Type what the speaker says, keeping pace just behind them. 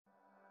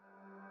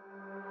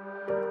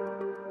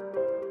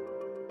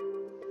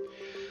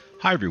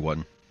Hi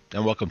everyone,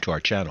 and welcome to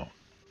our channel.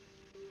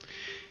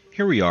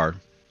 Here we are,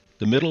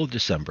 the middle of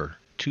December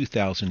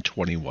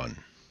 2021.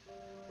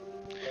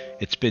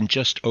 It's been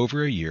just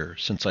over a year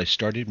since I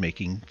started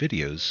making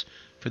videos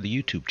for the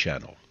YouTube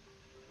channel,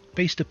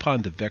 based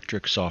upon the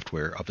Vectric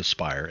software of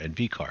Aspire and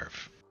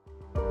VCarve.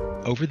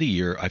 Over the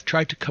year, I've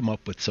tried to come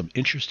up with some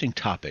interesting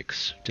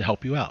topics to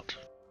help you out.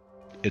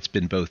 It's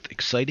been both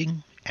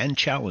exciting and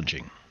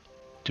challenging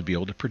to be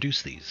able to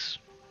produce these.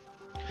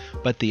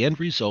 But the end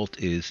result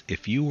is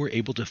if you were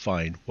able to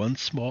find one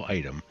small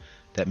item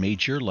that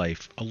made your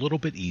life a little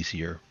bit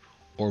easier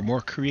or more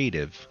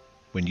creative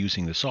when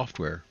using the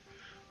software,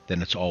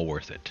 then it's all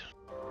worth it.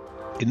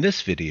 In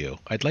this video,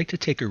 I'd like to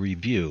take a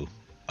review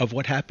of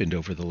what happened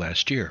over the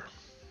last year.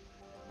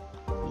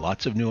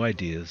 Lots of new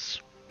ideas,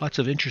 lots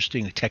of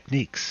interesting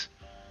techniques,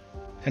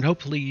 and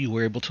hopefully you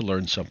were able to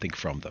learn something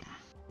from them.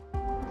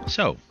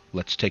 So,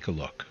 let's take a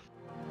look.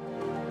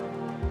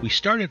 We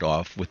started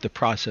off with the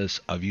process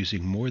of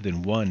using more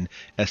than one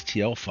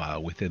STL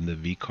file within the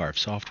VCarve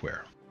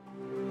software.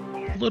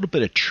 A little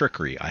bit of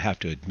trickery, I have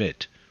to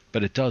admit,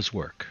 but it does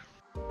work.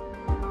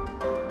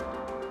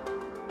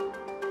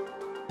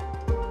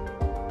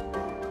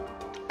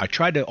 I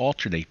tried to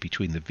alternate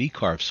between the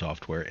VCarve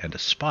software and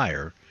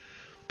Aspire,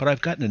 but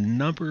I've gotten a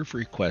number of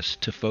requests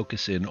to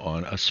focus in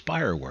on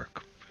Aspire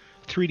work,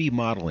 3D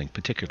modeling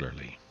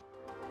particularly.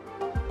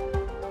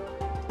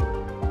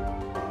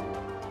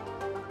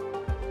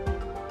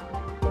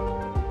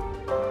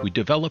 We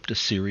developed a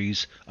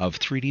series of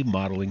 3D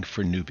modeling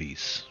for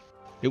newbies.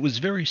 It was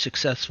very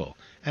successful,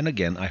 and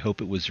again, I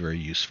hope it was very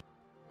useful.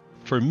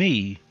 For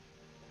me,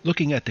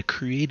 looking at the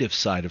creative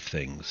side of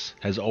things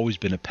has always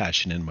been a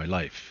passion in my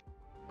life.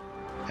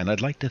 And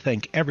I'd like to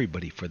thank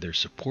everybody for their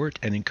support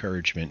and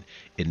encouragement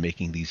in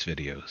making these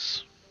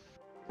videos.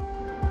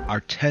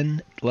 Our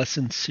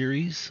 10-lesson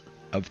series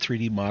of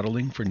 3D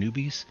modeling for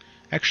newbies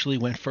actually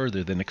went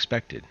further than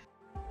expected.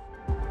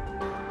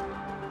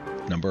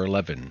 Number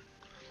 11.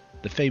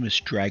 The famous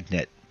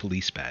Dragnet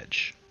police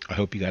badge. I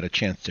hope you got a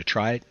chance to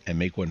try it and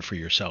make one for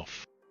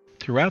yourself.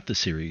 Throughout the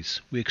series,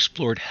 we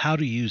explored how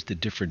to use the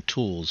different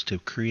tools to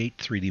create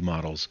 3D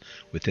models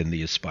within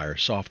the Aspire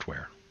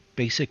software.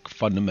 Basic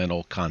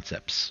fundamental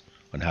concepts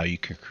on how you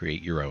can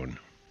create your own.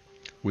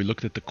 We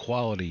looked at the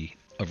quality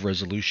of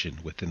resolution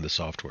within the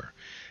software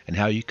and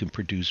how you can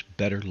produce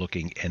better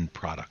looking end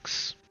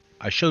products.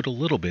 I showed a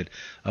little bit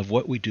of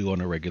what we do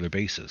on a regular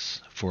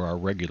basis for our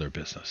regular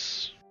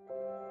business.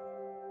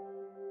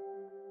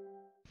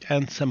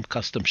 And some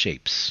custom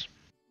shapes.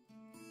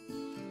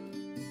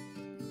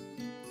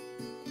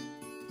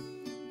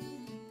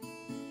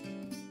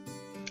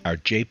 Our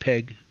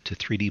JPEG to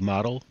 3D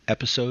model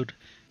episode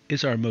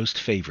is our most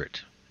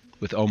favorite,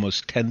 with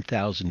almost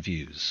 10,000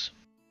 views.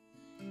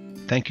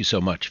 Thank you so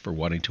much for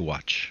wanting to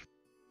watch.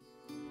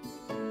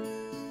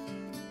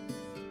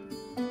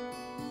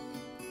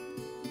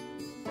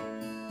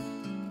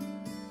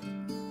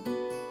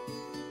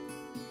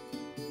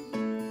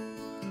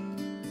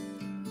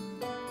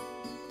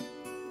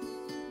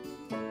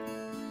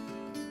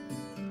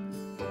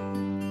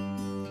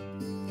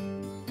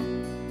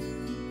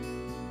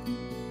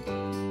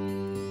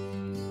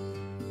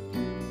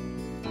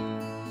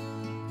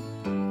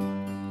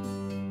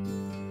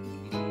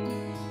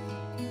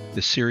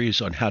 The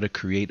series on how to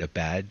create a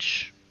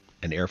badge,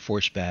 an Air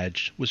Force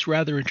badge, was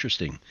rather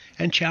interesting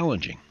and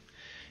challenging.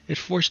 It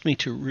forced me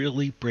to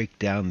really break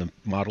down the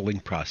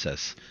modeling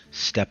process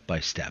step by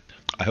step.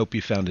 I hope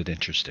you found it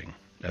interesting,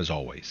 as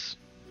always.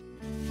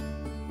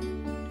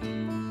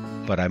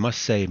 But I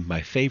must say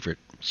my favorite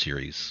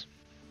series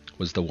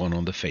was the one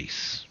on the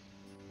face,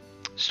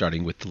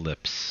 starting with the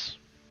lips,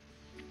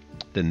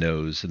 the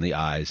nose and the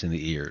eyes and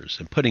the ears,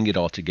 and putting it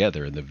all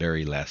together in the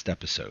very last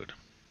episode.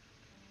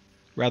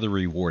 Rather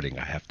rewarding,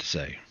 I have to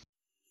say.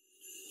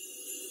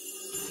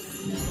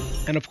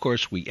 And of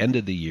course, we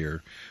ended the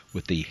year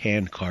with the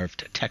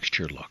hand-carved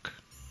texture look.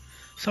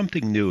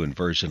 Something new in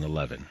version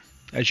 11.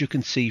 As you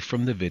can see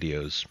from the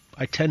videos,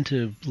 I tend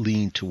to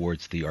lean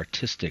towards the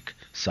artistic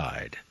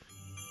side.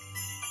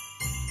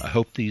 I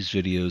hope these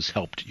videos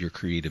helped your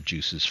creative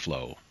juices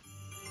flow.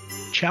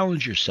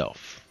 Challenge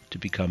yourself to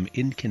become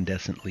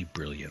incandescently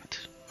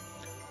brilliant.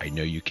 I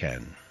know you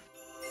can.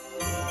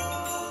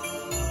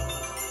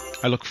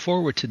 I look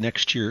forward to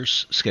next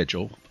year's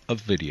schedule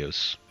of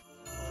videos,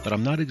 but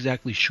I'm not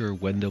exactly sure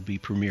when they'll be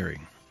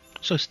premiering,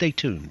 so stay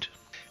tuned.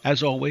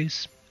 As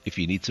always, if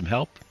you need some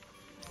help,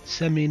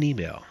 send me an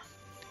email,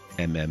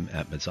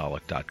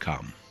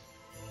 mm@mezalick.com.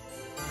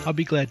 I'll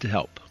be glad to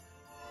help.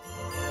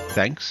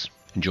 Thanks,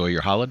 enjoy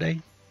your holiday,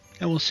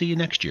 and we'll see you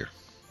next year.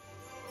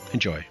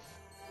 Enjoy.